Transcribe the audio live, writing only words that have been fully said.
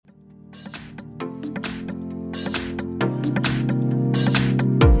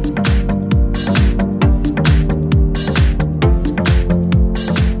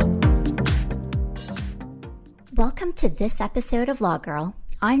to this episode of Law Girl.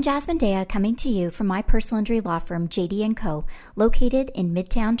 I'm Jasmine Dea, coming to you from my personal injury law firm, JD & Co., located in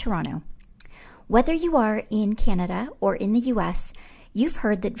Midtown Toronto. Whether you are in Canada or in the US, you've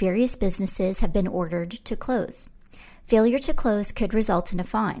heard that various businesses have been ordered to close. Failure to close could result in a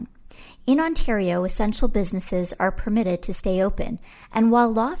fine. In Ontario, essential businesses are permitted to stay open, and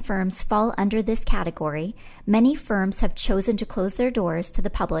while law firms fall under this category, many firms have chosen to close their doors to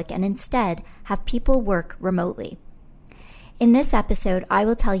the public and instead have people work remotely. In this episode, I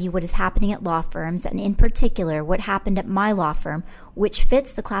will tell you what is happening at law firms, and in particular, what happened at my law firm, which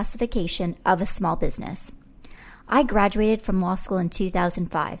fits the classification of a small business. I graduated from law school in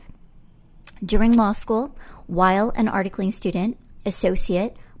 2005. During law school, while an articling student,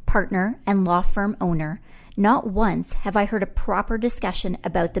 associate, partner, and law firm owner, not once have I heard a proper discussion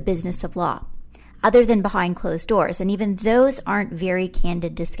about the business of law, other than behind closed doors, and even those aren't very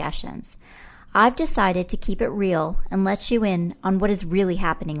candid discussions. I've decided to keep it real and let you in on what is really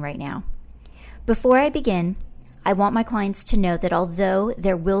happening right now. Before I begin, I want my clients to know that although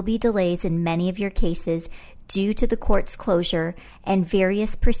there will be delays in many of your cases due to the court's closure and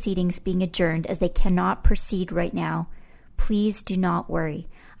various proceedings being adjourned as they cannot proceed right now, please do not worry.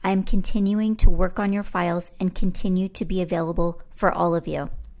 I am continuing to work on your files and continue to be available for all of you.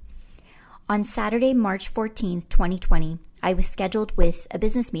 On Saturday, March 14th, 2020, I was scheduled with a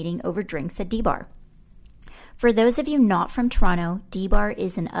business meeting over drinks at D-Bar. For those of you not from Toronto, D-Bar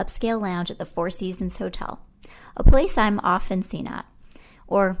is an upscale lounge at the Four Seasons Hotel, a place I'm often seen at,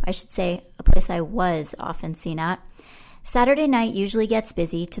 or I should say, a place I was often seen at. Saturday night usually gets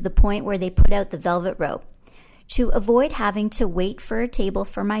busy to the point where they put out the velvet rope. To avoid having to wait for a table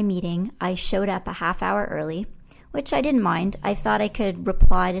for my meeting, I showed up a half hour early, which I didn't mind. I thought I could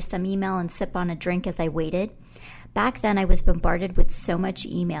reply to some email and sip on a drink as I waited. Back then, I was bombarded with so much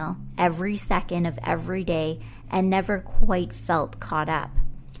email every second of every day and never quite felt caught up.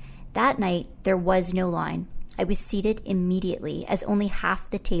 That night, there was no line. I was seated immediately as only half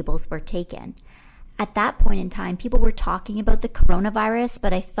the tables were taken. At that point in time, people were talking about the coronavirus,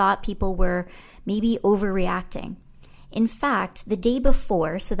 but I thought people were maybe overreacting. In fact, the day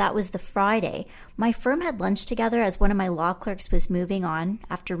before, so that was the Friday, my firm had lunch together as one of my law clerks was moving on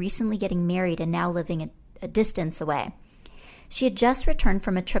after recently getting married and now living a distance away. She had just returned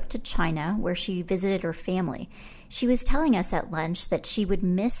from a trip to China where she visited her family. She was telling us at lunch that she would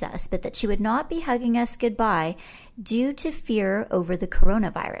miss us, but that she would not be hugging us goodbye due to fear over the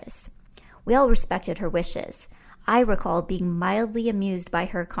coronavirus. We all respected her wishes. I recall being mildly amused by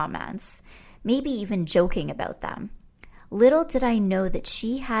her comments, maybe even joking about them. Little did I know that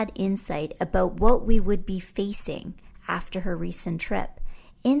she had insight about what we would be facing after her recent trip,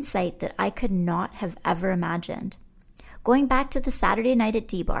 insight that I could not have ever imagined. Going back to the Saturday night at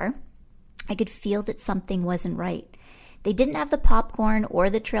D-Bar, I could feel that something wasn't right. They didn't have the popcorn or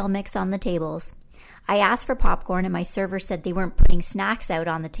the trail mix on the tables. I asked for popcorn and my server said they weren't putting snacks out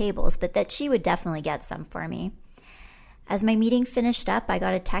on the tables, but that she would definitely get some for me. As my meeting finished up, I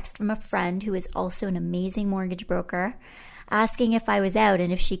got a text from a friend who is also an amazing mortgage broker, asking if I was out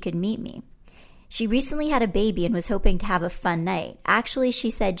and if she could meet me. She recently had a baby and was hoping to have a fun night. Actually, she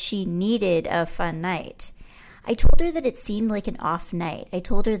said she needed a fun night. I told her that it seemed like an off night. I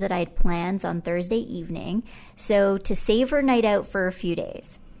told her that I had plans on Thursday evening, so to save her night out for a few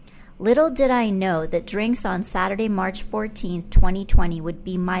days. Little did I know that drinks on Saturday, March 14th, 2020 would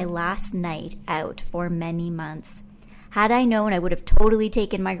be my last night out for many months. Had I known, I would have totally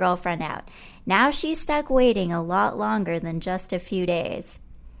taken my girlfriend out. Now she's stuck waiting a lot longer than just a few days.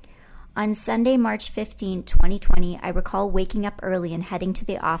 On Sunday, March 15, 2020, I recall waking up early and heading to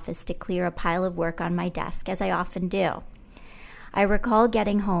the office to clear a pile of work on my desk, as I often do. I recall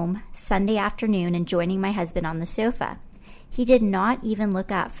getting home Sunday afternoon and joining my husband on the sofa. He did not even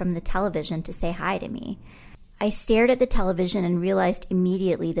look up from the television to say hi to me. I stared at the television and realized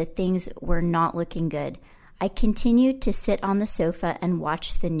immediately that things were not looking good. I continued to sit on the sofa and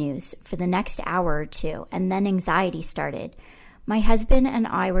watch the news for the next hour or two, and then anxiety started. My husband and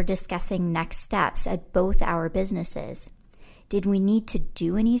I were discussing next steps at both our businesses. Did we need to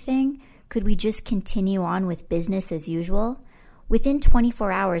do anything? Could we just continue on with business as usual? Within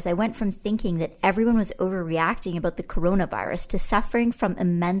 24 hours, I went from thinking that everyone was overreacting about the coronavirus to suffering from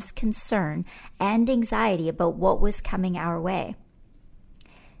immense concern and anxiety about what was coming our way.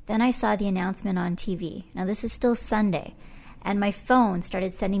 Then I saw the announcement on TV. Now this is still Sunday, and my phone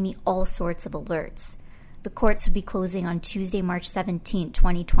started sending me all sorts of alerts. The courts would be closing on Tuesday, March 17,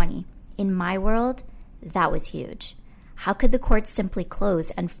 2020. In my world, that was huge. How could the courts simply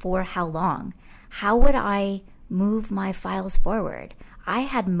close, and for how long? How would I move my files forward? I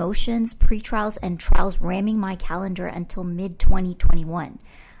had motions, pre-trials, and trials ramming my calendar until mid-2021.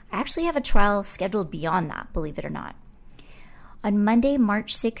 I actually have a trial scheduled beyond that, believe it or not. On Monday,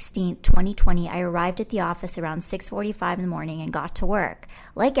 March 16, 2020, I arrived at the office around 6:45 in the morning and got to work.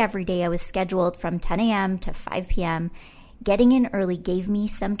 Like every day, I was scheduled from 10 a.m. to 5 p.m. Getting in early gave me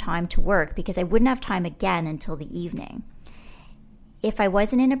some time to work because I wouldn't have time again until the evening. If I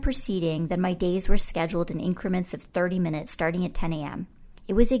wasn't in a proceeding, then my days were scheduled in increments of 30 minutes starting at 10 a.m.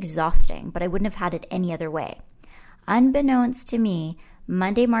 It was exhausting, but I wouldn't have had it any other way. Unbeknownst to me,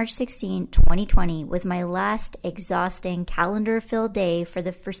 Monday, March 16, 2020 was my last exhausting calendar-filled day for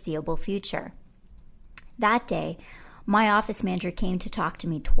the foreseeable future. That day, my office manager came to talk to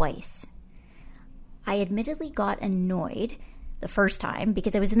me twice. I admittedly got annoyed the first time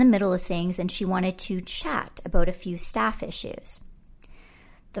because I was in the middle of things and she wanted to chat about a few staff issues.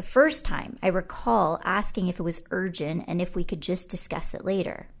 The first time, I recall asking if it was urgent and if we could just discuss it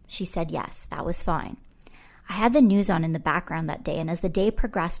later. She said yes, that was fine. I had the news on in the background that day, and as the day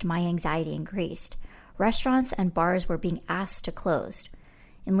progressed, my anxiety increased. Restaurants and bars were being asked to close.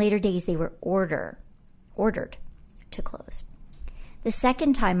 In later days, they were ordered to close. The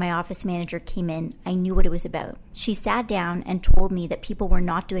second time my office manager came in, I knew what it was about. She sat down and told me that people were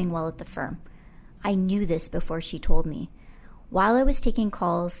not doing well at the firm. I knew this before she told me. While I was taking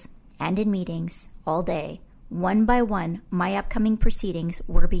calls and in meetings all day, one by one, my upcoming proceedings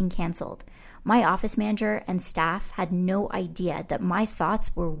were being canceled. My office manager and staff had no idea that my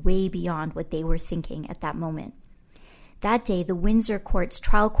thoughts were way beyond what they were thinking at that moment. That day, the Windsor Court's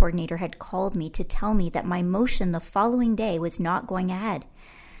trial coordinator had called me to tell me that my motion the following day was not going ahead.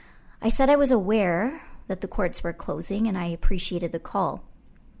 I said I was aware that the courts were closing and I appreciated the call.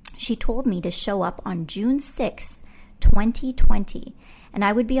 She told me to show up on June 6th, 2020, and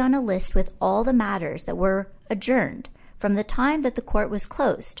I would be on a list with all the matters that were adjourned from the time that the court was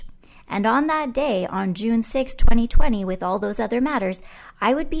closed. And on that day, on June 6, 2020, with all those other matters,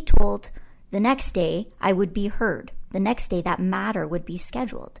 I would be told the next day I would be heard. The next day that matter would be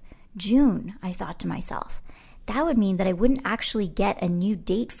scheduled. June, I thought to myself. That would mean that I wouldn't actually get a new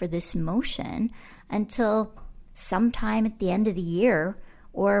date for this motion until sometime at the end of the year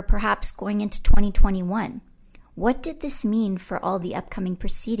or perhaps going into 2021. What did this mean for all the upcoming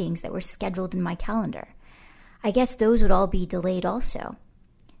proceedings that were scheduled in my calendar? I guess those would all be delayed also.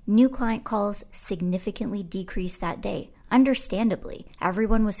 New client calls significantly decreased that day. Understandably,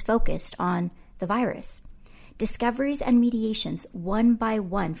 everyone was focused on the virus. Discoveries and mediations, one by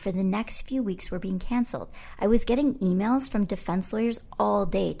one, for the next few weeks were being canceled. I was getting emails from defense lawyers all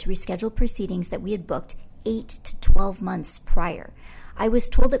day to reschedule proceedings that we had booked 8 to 12 months prior. I was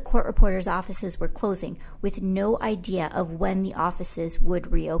told that court reporters' offices were closing with no idea of when the offices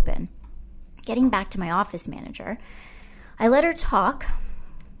would reopen. Getting back to my office manager, I let her talk,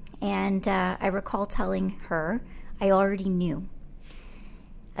 and I recall telling her I already knew.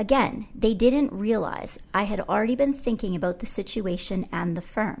 Again, they didn't realize I had already been thinking about the situation and the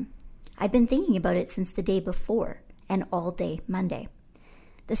firm. I'd been thinking about it since the day before and all day Monday.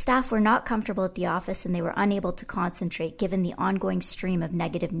 The staff were not comfortable at the office and they were unable to concentrate given the ongoing stream of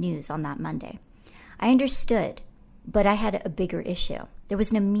negative news on that Monday. I understood, but I had a bigger issue. There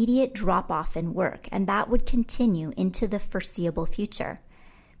was an immediate drop-off in work, and that would continue into the foreseeable future.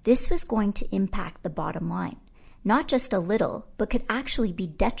 This was going to impact the bottom line. Not just a little, but could actually be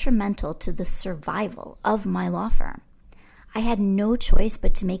detrimental to the survival of my law firm. I had no choice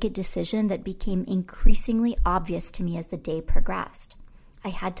but to make a decision that became increasingly obvious to me as the day progressed. I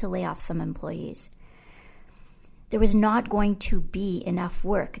had to lay off some employees. There was not going to be enough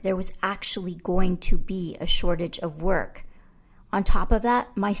work. There was actually going to be a shortage of work. On top of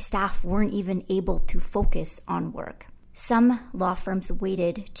that, my staff weren't even able to focus on work. Some law firms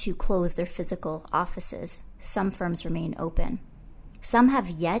waited to close their physical offices. Some firms remain open. Some have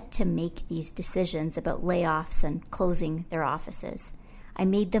yet to make these decisions about layoffs and closing their offices. I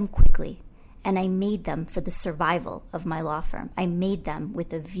made them quickly, and I made them for the survival of my law firm. I made them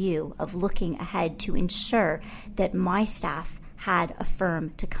with a view of looking ahead to ensure that my staff had a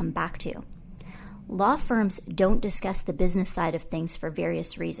firm to come back to. Law firms don't discuss the business side of things for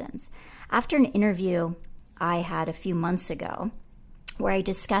various reasons. After an interview I had a few months ago, where I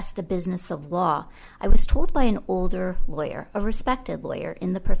discussed the business of law, I was told by an older lawyer, a respected lawyer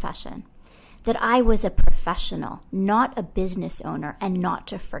in the profession, that I was a professional, not a business owner, and not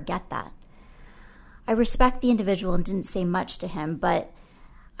to forget that. I respect the individual and didn't say much to him, but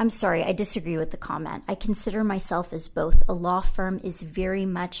I'm sorry, I disagree with the comment. I consider myself as both. A law firm is very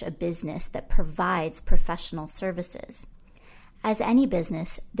much a business that provides professional services. As any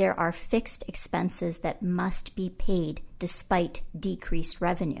business, there are fixed expenses that must be paid despite decreased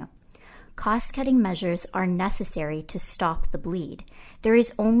revenue. Cost-cutting measures are necessary to stop the bleed. There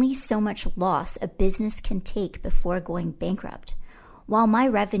is only so much loss a business can take before going bankrupt. While my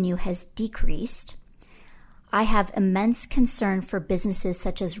revenue has decreased, I have immense concern for businesses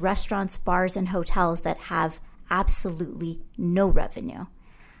such as restaurants, bars, and hotels that have absolutely no revenue.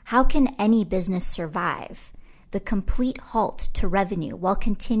 How can any business survive the complete halt to revenue while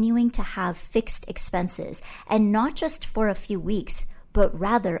continuing to have fixed expenses, and not just for a few weeks, but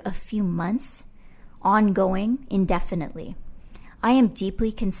rather a few months, ongoing indefinitely? I am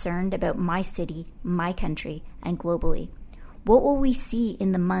deeply concerned about my city, my country, and globally. What will we see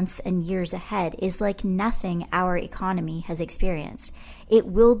in the months and years ahead is like nothing our economy has experienced. It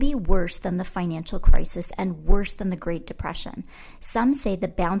will be worse than the financial crisis and worse than the Great Depression. Some say the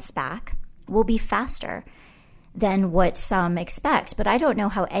bounce back will be faster than what some expect, but I don't know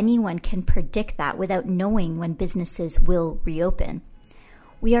how anyone can predict that without knowing when businesses will reopen.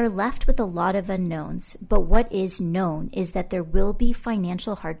 We are left with a lot of unknowns, but what is known is that there will be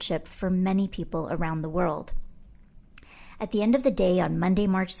financial hardship for many people around the world. At the end of the day, on Monday,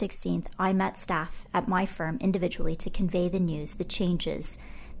 March 16th, I met staff at my firm individually to convey the news, the changes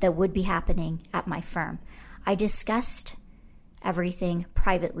that would be happening at my firm. I discussed everything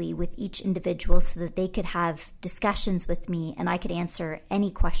privately with each individual so that they could have discussions with me and I could answer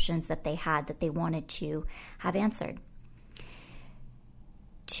any questions that they had that they wanted to have answered.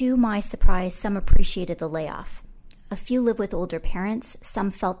 To my surprise, some appreciated the layoff. A few live with older parents.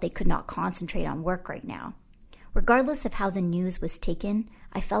 Some felt they could not concentrate on work right now. Regardless of how the news was taken,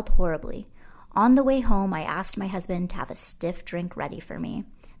 I felt horribly. On the way home, I asked my husband to have a stiff drink ready for me.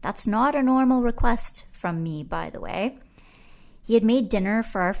 That's not a normal request from me, by the way. He had made dinner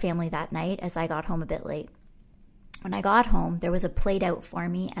for our family that night as I got home a bit late. When I got home, there was a plate out for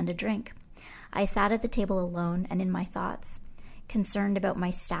me and a drink. I sat at the table alone and in my thoughts, concerned about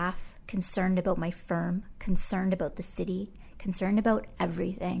my staff, concerned about my firm, concerned about the city, concerned about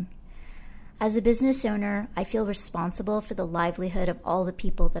everything. As a business owner, I feel responsible for the livelihood of all the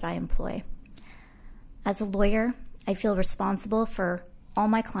people that I employ. As a lawyer, I feel responsible for all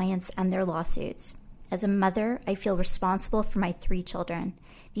my clients and their lawsuits. As a mother, I feel responsible for my 3 children.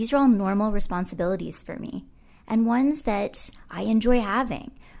 These are all normal responsibilities for me, and ones that I enjoy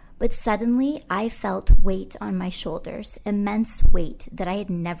having. But suddenly, I felt weight on my shoulders, immense weight that I had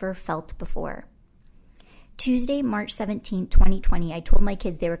never felt before. Tuesday, March 17, 2020, I told my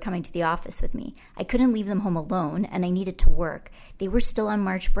kids they were coming to the office with me. I couldn't leave them home alone, and I needed to work. They were still on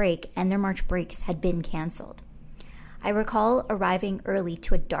March break, and their March breaks had been canceled. I recall arriving early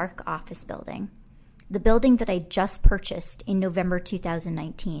to a dark office building. The building that I just purchased in November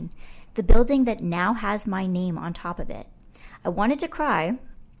 2019. The building that now has my name on top of it. I wanted to cry,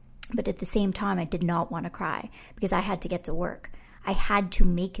 but at the same time, I did not want to cry because I had to get to work. I had to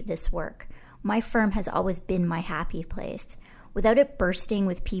make this work. My firm has always been my happy place. Without it bursting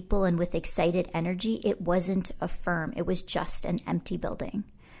with people and with excited energy, it wasn't a firm. It was just an empty building.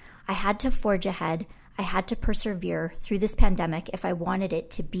 I had to forge ahead. I had to persevere through this pandemic if I wanted it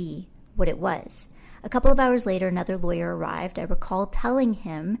to be what it was. A couple of hours later, another lawyer arrived. I recall telling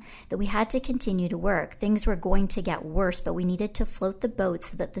him that we had to continue to work. Things were going to get worse, but we needed to float the boat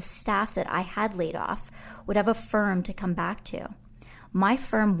so that the staff that I had laid off would have a firm to come back to. My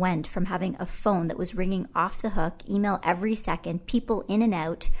firm went from having a phone that was ringing off the hook, email every second, people in and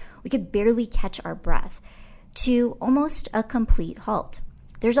out, we could barely catch our breath, to almost a complete halt.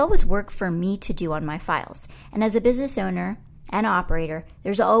 There's always work for me to do on my files, and as a business owner and operator,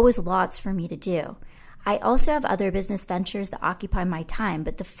 there's always lots for me to do. I also have other business ventures that occupy my time,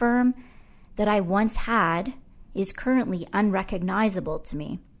 but the firm that I once had is currently unrecognizable to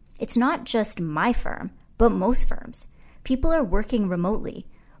me. It's not just my firm, but most firms. People are working remotely,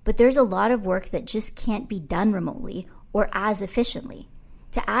 but there's a lot of work that just can't be done remotely or as efficiently.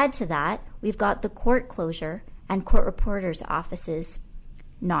 To add to that, we've got the court closure and court reporters' offices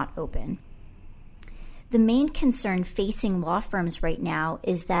not open. The main concern facing law firms right now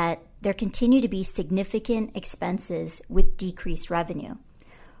is that there continue to be significant expenses with decreased revenue.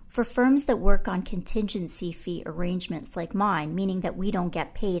 For firms that work on contingency fee arrangements like mine, meaning that we don't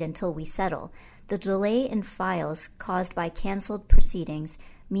get paid until we settle, the delay in files caused by canceled proceedings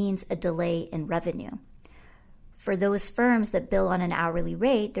means a delay in revenue. For those firms that bill on an hourly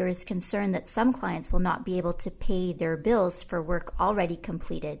rate, there is concern that some clients will not be able to pay their bills for work already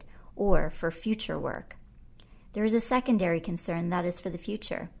completed or for future work. There is a secondary concern that is for the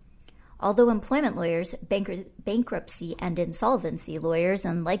future. Although employment lawyers, bankruptcy and insolvency lawyers,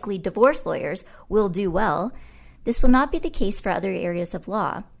 and likely divorce lawyers will do well, This will not be the case for other areas of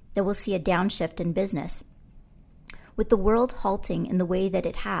law that will see a downshift in business. With the world halting in the way that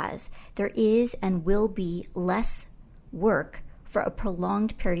it has, there is and will be less work for a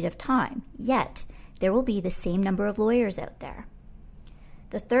prolonged period of time, yet there will be the same number of lawyers out there.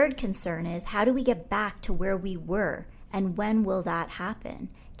 The third concern is, how do we get back to where we were, and when will that happen?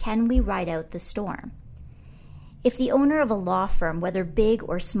 Can we ride out the storm? If the owner of a law firm, whether big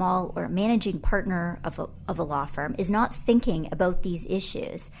or small, or managing partner of a law firm, is not thinking about these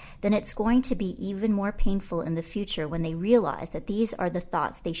issues, then it's going to be even more painful in the future when they realize that these are the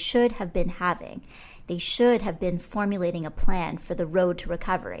thoughts they should have been having. They should have been formulating a plan for the road to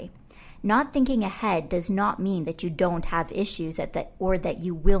recovery. Not thinking ahead does not mean that you don't have issues or that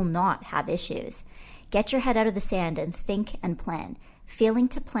you will not have issues. Get your head out of the sand and think and plan. Failing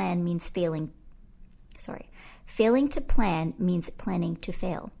to plan means planning to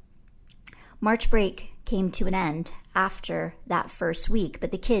fail. March break came to an end after that first week,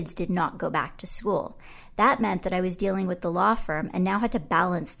 but the kids did not go back to school. That meant that I was dealing with the law firm and now had to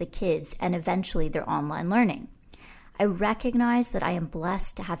balance the kids and eventually their online learning. I recognize that I am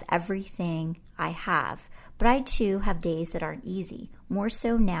blessed to have everything I have, but I too have days that aren't easy, more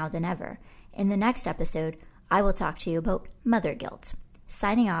so now than ever. In the next episode, I will talk to you about mother guilt.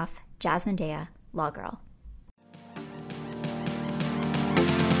 Signing off, Jasmine Dea, Law Girl.